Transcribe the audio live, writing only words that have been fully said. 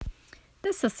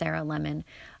This is Sarah Lemon,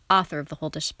 author of the Whole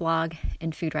Dish blog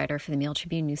and food writer for the Mail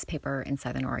Tribune newspaper in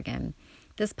Southern Oregon.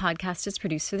 This podcast is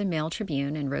produced through the Mail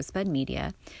Tribune and Rosebud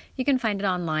Media. You can find it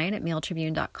online at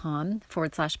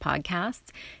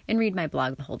mailtribune.com/podcasts and read my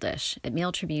blog, The Whole Dish, at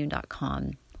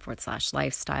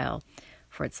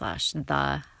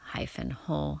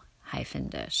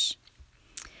mailtribune.com/lifestyle/the-whole-dish.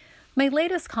 My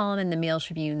latest column in the Mail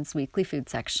Tribune's weekly food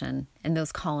section, and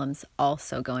those columns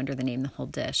also go under the name The Whole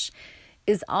Dish,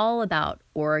 is all about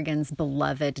Oregon's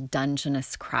beloved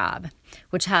Dungeness crab,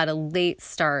 which had a late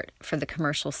start for the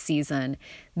commercial season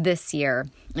this year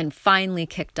and finally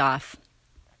kicked off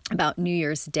about New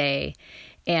Year's Day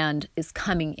and is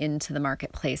coming into the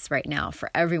marketplace right now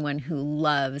for everyone who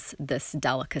loves this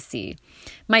delicacy.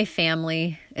 My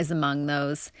family is among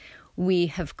those. We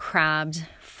have crabbed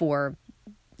for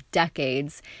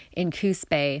decades in Coos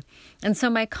Bay, and so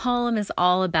my column is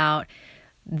all about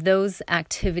those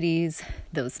activities,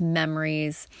 those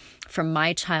memories from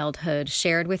my childhood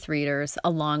shared with readers,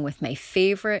 along with my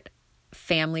favorite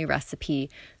family recipe,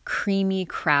 creamy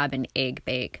crab and egg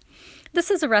bake.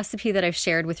 This is a recipe that I've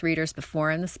shared with readers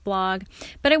before in this blog,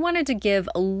 but I wanted to give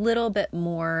a little bit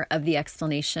more of the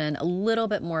explanation, a little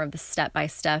bit more of the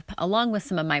step-by-step, along with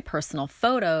some of my personal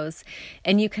photos,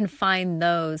 and you can find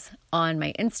those on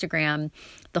my Instagram,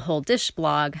 The Whole Dish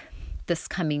blog, this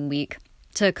coming week,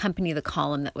 to accompany the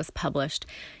column that was published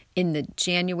in the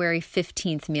January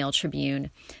 15th Mail Tribune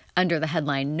under the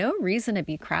headline, "No Reason to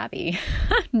Be Crabby."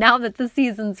 Now that the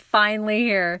season's finally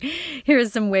here,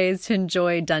 here's some ways to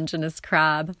enjoy Dungeness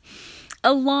crab.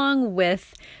 Along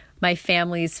with my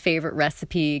family's favorite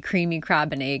recipe, creamy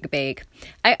crab and egg bake,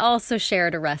 I also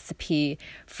shared a recipe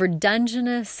for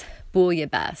Dungeness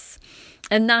bouillabaisse.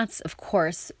 And that's, of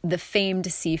course, the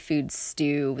famed seafood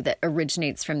stew that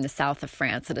originates from the south of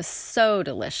France. It is so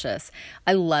delicious.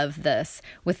 I love this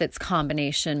with its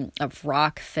combination of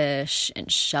rockfish and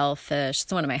shellfish.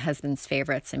 It's one of my husband's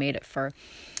favorites. I made it for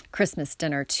Christmas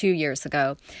dinner 2 years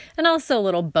ago. And also a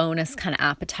little bonus kind of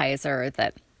appetizer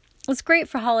that was great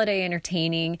for holiday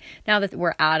entertaining. Now that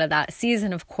we're out of that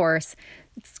season, of course,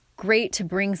 it's great to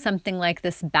bring something like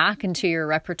this back into your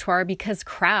repertoire because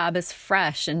crab is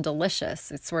fresh and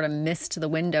delicious. It's sort of missed the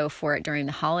window for it during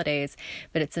the holidays,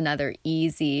 but it's another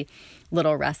easy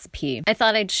little recipe. I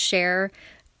thought I'd share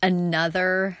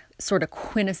another sort of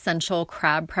quintessential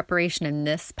crab preparation in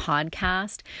this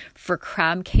podcast for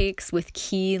crab cakes with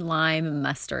key lime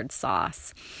mustard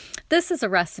sauce. This is a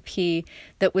recipe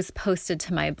that was posted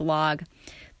to my blog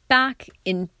back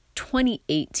in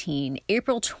 2018,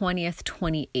 April 20th,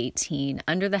 2018,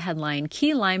 under the headline,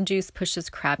 "Key Lime Juice Pushes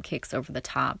Crab Cakes Over the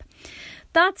Top."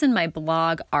 That's in my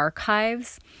blog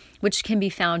archives, which can be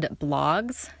found at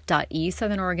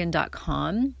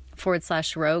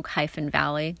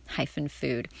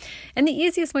blogs.esouthern-oregon.com/rogue-valley-food. And the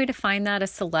easiest way to find that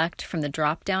is select from the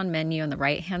drop-down menu on the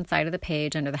right-hand side of the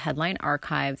page under the headline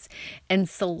archives and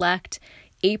select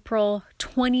April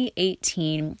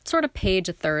 2018, sort of page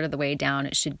a third of the way down.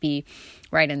 It should be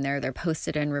right in there. They're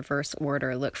posted in reverse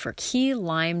order. Look for "Key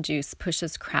Lime Juice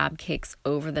Pushes Crab Cakes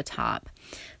Over the Top."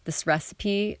 This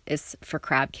recipe is for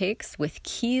crab cakes with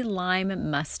key lime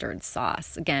mustard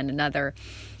sauce. Again, another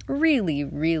really,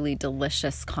 really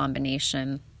delicious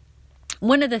combination.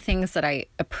 One of the things that I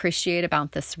appreciate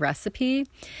about this recipe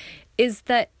is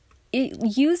that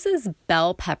it uses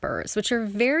bell peppers, which are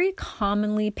very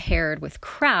commonly paired with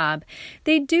crab.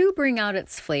 They do bring out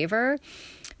its flavor,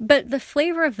 but the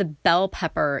flavor of the bell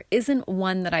pepper isn't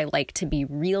one that I like to be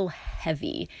real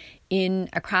heavy in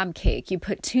a crab cake. You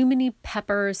put too many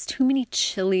peppers, too many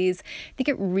chilies. I think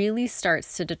it really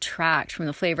starts to detract from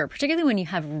the flavor, particularly when you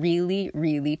have really,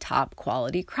 really top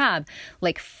quality crab,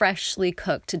 like freshly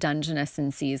cooked Dungeness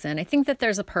in season. I think that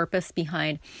there's a purpose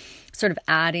behind sort of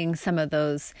adding some of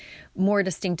those more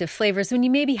distinctive flavors when you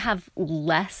maybe have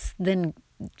less than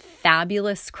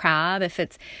fabulous crab, if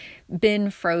it's been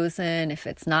frozen, if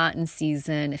it's not in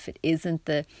season, if it isn't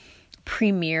the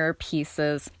premier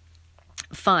pieces.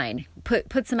 Fine,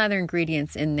 put some other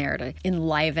ingredients in there to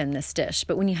enliven this dish.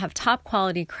 But when you have top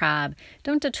quality crab,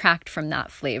 don't detract from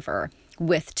that flavor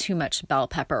with too much bell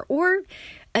pepper or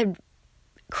a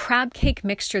crab cake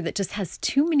mixture that just has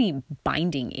too many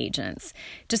binding agents,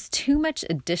 just too much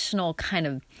additional kind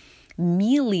of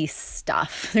mealy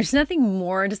stuff. There's nothing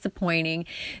more disappointing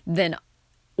than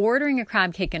ordering a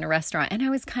crab cake in a restaurant, and I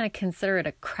always kind of consider it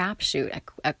a crapshoot,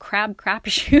 a crab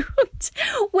crapshoot,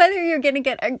 whether you're going to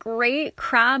get a great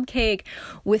crab cake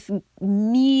with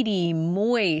meaty,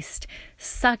 moist,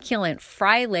 succulent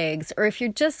fry legs, or if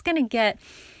you're just going to get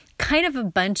kind of a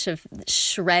bunch of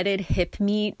shredded hip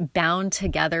meat bound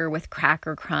together with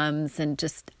cracker crumbs and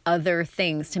just other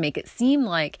things to make it seem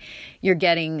like you're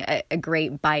getting a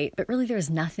great bite, but really there's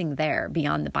nothing there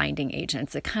beyond the binding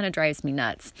agents. It kind of drives me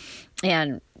nuts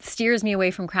and steers me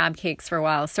away from crab cakes for a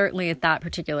while, certainly at that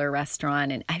particular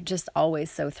restaurant. And I'm just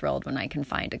always so thrilled when I can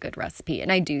find a good recipe.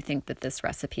 And I do think that this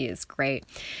recipe is great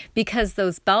because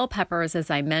those bell peppers, as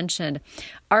I mentioned,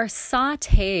 are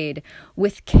sauteed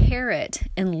with carrot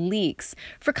and leeks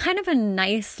for kind of a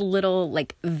nice little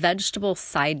like vegetable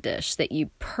side dish that you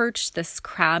perch this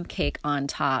crab cake on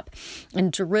top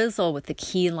and drizzle with the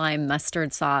key lime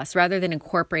mustard sauce rather than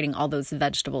incorporating all those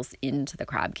vegetables into the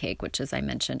crab cake, which, as I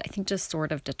mentioned, I think just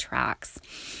sort of detracts.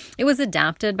 It was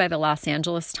adapted by the Los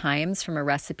Angeles Times from a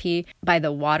recipe by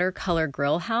the Watercolor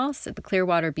Grill House at the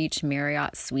Clearwater Beach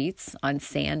Marriott Suites on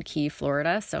Sand Key,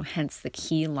 Florida, so hence the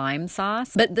key lime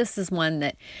sauce. But this is one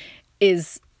that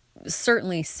is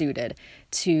certainly suited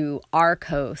to our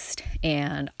coast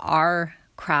and our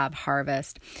crab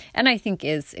harvest, and I think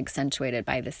is accentuated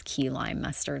by this key lime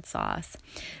mustard sauce.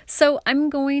 So I'm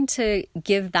going to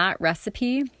give that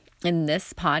recipe in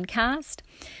this podcast.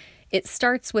 It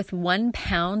starts with 1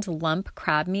 pound lump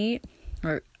crab meat,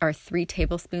 or 3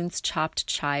 tablespoons chopped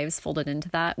chives folded into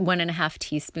that, 1.5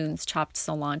 teaspoons chopped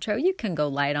cilantro. You can go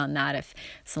light on that if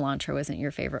cilantro isn't your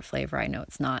favorite flavor. I know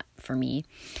it's not for me.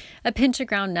 A pinch of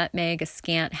ground nutmeg, a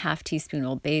scant 1/2 teaspoon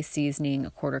Old Bay seasoning, a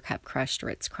 1/4 cup crushed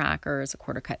Ritz crackers, a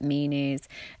 1/4 cup mayonnaise,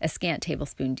 a scant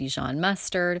tablespoon Dijon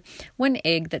mustard, 1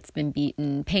 egg that's been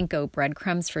beaten, panko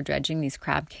breadcrumbs for dredging these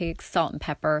crab cakes, salt and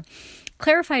pepper,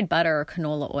 clarified butter or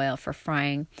canola oil for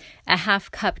frying, a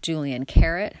 1/2 cup julienne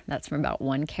carrot, that's from about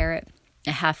 1 carrot,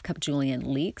 a 1/2 cup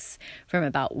julienne leeks from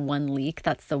about 1 leek,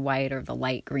 that's the white or the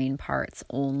light green parts,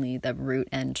 only the root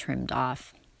end trimmed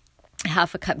off.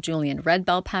 1/2 cup julienne red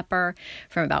bell pepper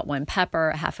from about 1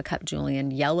 pepper, 1/2 cup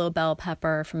julienne yellow bell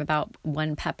pepper from about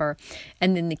 1 pepper,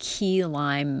 and then the key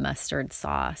lime mustard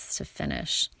sauce to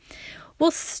finish.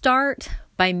 We'll start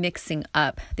by mixing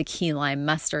up the key lime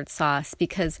mustard sauce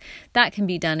because that can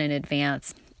be done in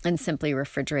advance and simply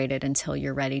refrigerate it until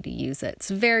you're ready to use it.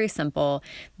 It's very simple,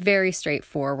 very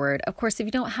straightforward. Of course, if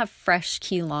you don't have fresh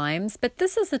key limes, but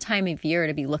this is the time of year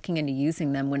to be looking into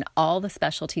using them when all the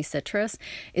specialty citrus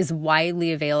is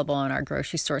widely available in our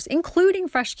grocery stores, including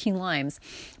fresh key limes,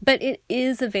 but it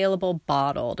is available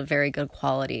bottled, a very good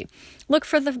quality. Look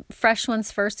for the fresh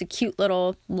ones first, the cute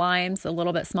little limes, a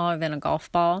little bit smaller than a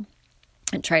golf ball,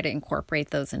 and try to incorporate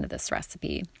those into this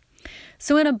recipe.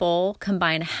 So in a bowl,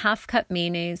 combine 1/2 cup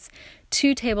mayonnaise,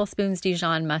 2 tablespoons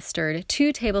Dijon mustard,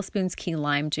 2 tablespoons key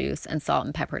lime juice, and salt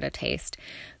and pepper to taste.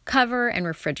 Cover and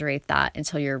refrigerate that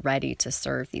until you're ready to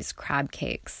serve these crab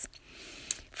cakes.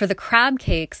 For the crab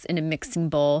cakes in a mixing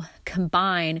bowl,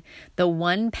 combine the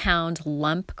 1 pound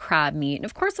lump crab meat. And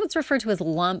of course, what's referred to as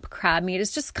lump crab meat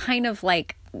is just kind of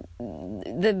like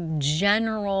the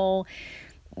general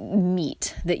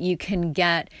meat that you can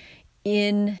get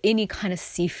in any kind of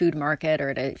seafood market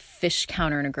or at a fish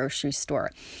counter in a grocery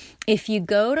store. If you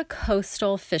go to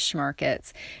coastal fish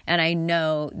markets, and I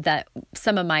know that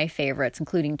some of my favorites,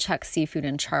 including Chuck Seafood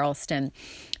in Charleston,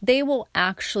 they will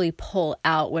actually pull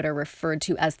out what are referred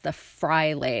to as the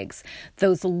fry legs,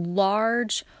 those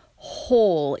large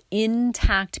whole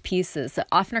intact pieces that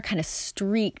often are kind of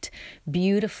streaked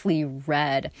beautifully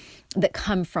red that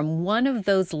come from one of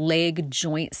those leg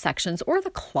joint sections or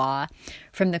the claw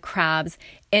from the crabs,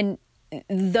 and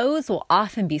those will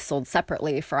often be sold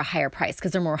separately for a higher price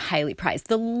because they're more highly prized.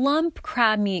 The lump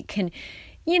crab meat can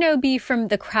be from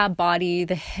the crab body,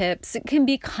 the hips. It can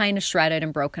be kind of shredded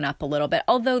and broken up a little bit,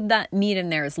 although that meat in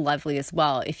there is lovely as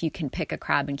well if you can pick a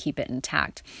crab and keep it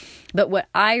intact. But what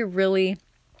I really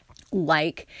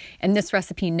like, and this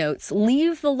recipe notes,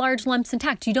 leave the large lumps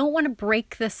intact. You don't want to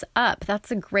break this up.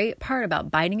 That's a great part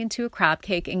about biting into a crab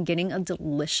cake and getting a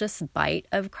delicious bite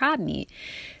of crab meat.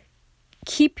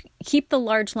 Keep the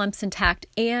large lumps intact,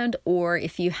 and or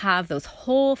if you have those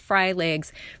whole fry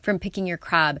legs from picking your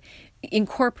crab,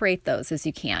 incorporate those as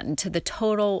you can into the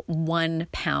total 1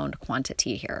 pound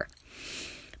quantity here.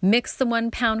 Mix the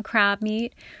 1 pound crab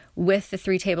meat with the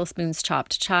 3 tablespoons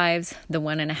chopped chives, the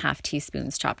 1.5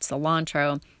 teaspoons chopped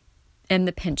cilantro, and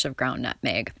the pinch of ground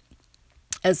nutmeg,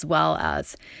 as well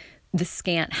as the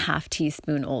scant 1/2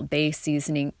 teaspoon Old Bay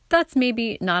seasoning. That's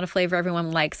maybe not a flavor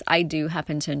everyone likes. I do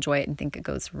happen to enjoy it and think it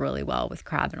goes really well with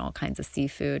crab and all kinds of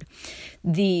seafood.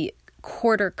 The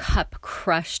quarter cup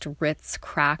crushed Ritz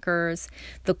crackers,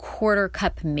 the quarter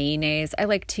cup mayonnaise. I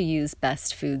like to use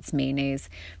Best Foods mayonnaise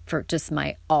for just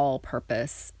my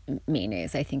all-purpose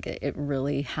mayonnaise. I think it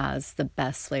really has the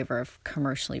best flavor of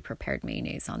commercially prepared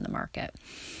mayonnaise on the market,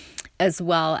 as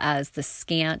well as the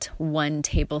scant 1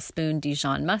 tablespoon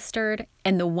Dijon mustard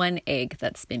and the 1 egg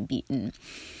that's been beaten.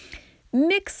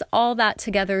 Mix all that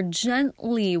together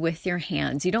gently with your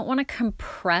hands. You don't want to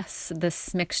compress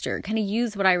this mixture. Kind of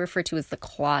use what I refer to as the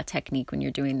claw technique when you're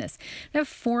doing this. Now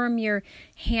form your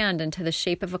hand into the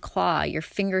shape of a claw, your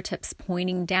fingertips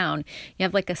pointing down. You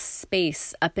have like a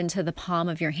space up into the palm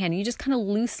of your hand. You just kind of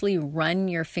loosely run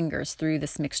your fingers through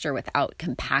this mixture without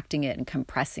compacting it and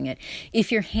compressing it.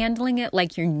 If you're handling it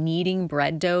like you're kneading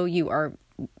bread dough, you are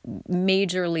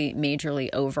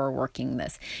majorly overworking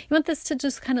this. You want this to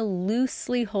just kind of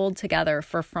loosely hold together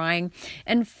for frying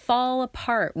and fall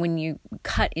apart when you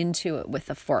cut into it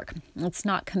with a fork. It's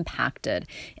not compacted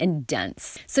and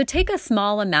dense. So take a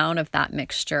small amount of that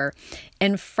mixture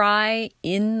and fry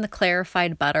in the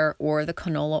clarified butter or the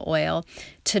canola oil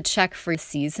to check for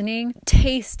seasoning.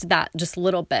 Taste that just a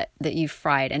little bit that you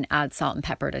fried and add salt and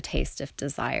pepper to taste if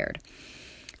desired.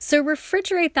 So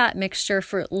refrigerate that mixture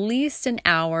for at least an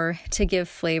hour to give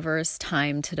flavors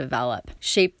time to develop.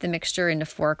 Shape the mixture into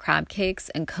 4 crab cakes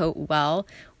and coat well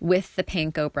with the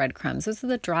panko breadcrumbs. Those are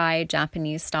the dry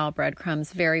Japanese style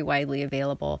breadcrumbs, very widely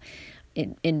available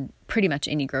in pretty much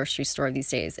any grocery store these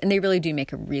days. And they really do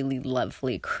make a really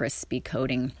lovely crispy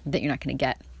coating that you're not going to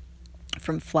get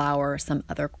from flour or some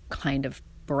other kind of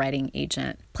breading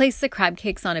agent. Place the crab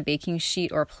cakes on a baking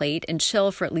sheet or plate and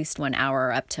chill for at least 1 hour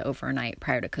or up to overnight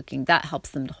prior to cooking. That helps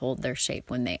them to hold their shape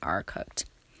when they are cooked.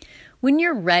 When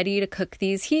you're ready to cook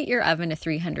these, heat your oven to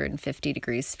 350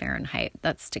 degrees Fahrenheit.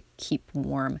 That's to keep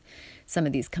warm some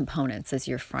of these components as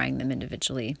you're frying them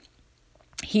individually.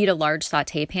 Heat a large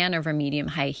saute pan over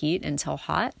medium-high heat until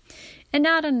hot, and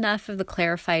add enough of the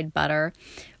clarified butter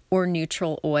or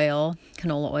neutral oil,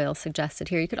 canola oil suggested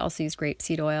here. You could also use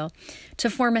grapeseed oil to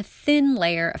form a thin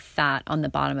layer of fat on the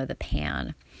bottom of the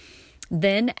pan.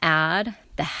 Then add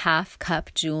the 1/2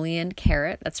 cup julienne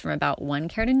carrot. That's from about 1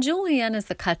 carrot. And julienne is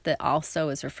the cut that also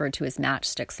is referred to as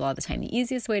matchsticks a lot of the time. The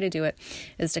easiest way to do it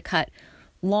is to cut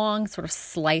long sort of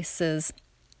slices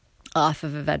off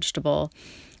of a vegetable,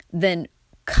 then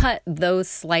cut those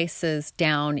slices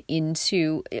down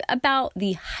into about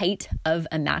the height of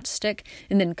a matchstick,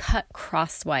 and then cut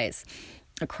crosswise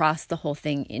across the whole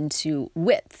thing into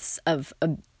widths of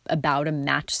about a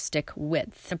matchstick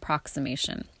width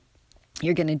approximation.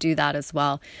 You're going to do that as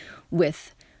well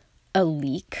with a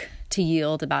leek to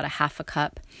yield about 1/2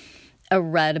 cup, a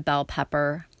red bell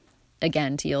pepper,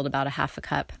 again to yield about 1/2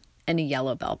 cup, and a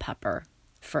yellow bell pepper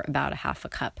for about 1/2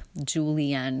 cup,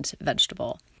 julienne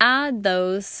vegetable. Add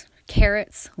those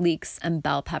carrots, leeks, and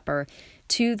bell pepper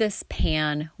to this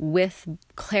pan with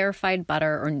clarified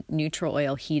butter or neutral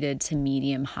oil heated to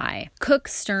medium-high. Cook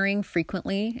stirring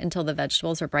frequently until the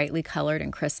vegetables are brightly colored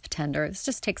and crisp tender. This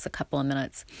just takes a couple of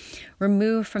minutes.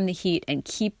 Remove from the heat and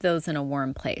keep those in a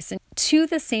warm place. And to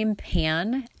the same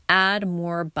pan, add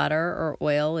more butter or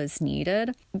oil as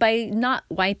needed. By not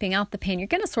wiping out the pan, you're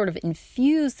going to sort of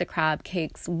infuse the crab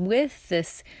cakes with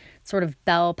this sort of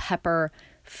bell pepper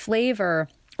flavor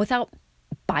without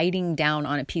biting down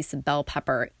on a piece of bell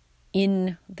pepper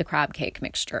in the crab cake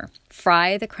mixture.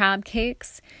 Fry the crab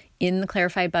cakes in the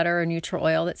clarified butter or neutral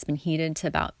oil that's been heated to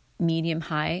about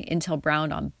medium-high until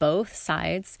browned on both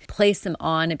sides. Place them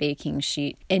on a baking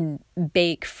sheet and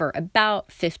bake for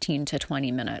about 15 to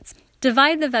 20 minutes.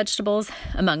 Divide the vegetables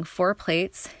among 4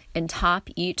 plates and top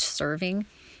each serving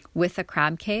with a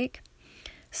crab cake.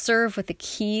 Serve with a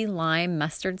key lime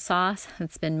mustard sauce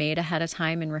that's been made ahead of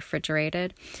time and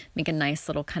refrigerated. Make a nice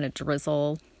little kind of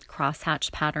drizzle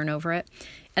crosshatch pattern over it.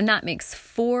 And that makes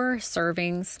 4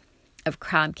 servings of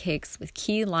crab cakes with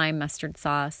key lime mustard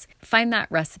sauce. Find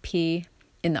that recipe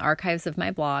in the archives of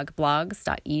my blog,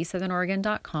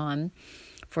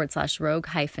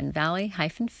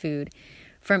 blogs.esouthernoregon.com/rogue-valley-food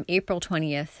from April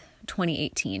 20th,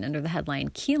 2018 under the headline,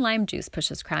 Key Lime Juice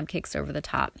Pushes Crab Cakes Over the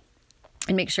Top.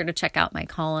 And make sure to check out my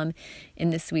column in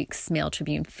this week's Mail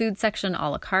Tribune food section, a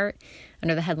la carte,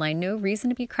 under the headline, No Reason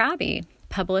to Be Crabby,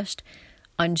 published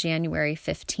on January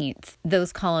 15th.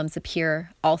 Those columns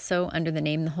appear also under the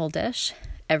name The Whole Dish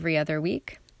every other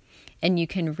week. And you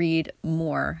can read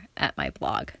more at my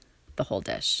blog, The Whole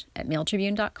Dish, at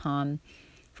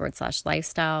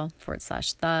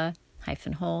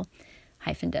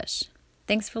mailtribune.com/lifestyle/the-whole-dish.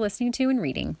 Thanks for listening to and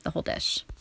reading The Whole Dish.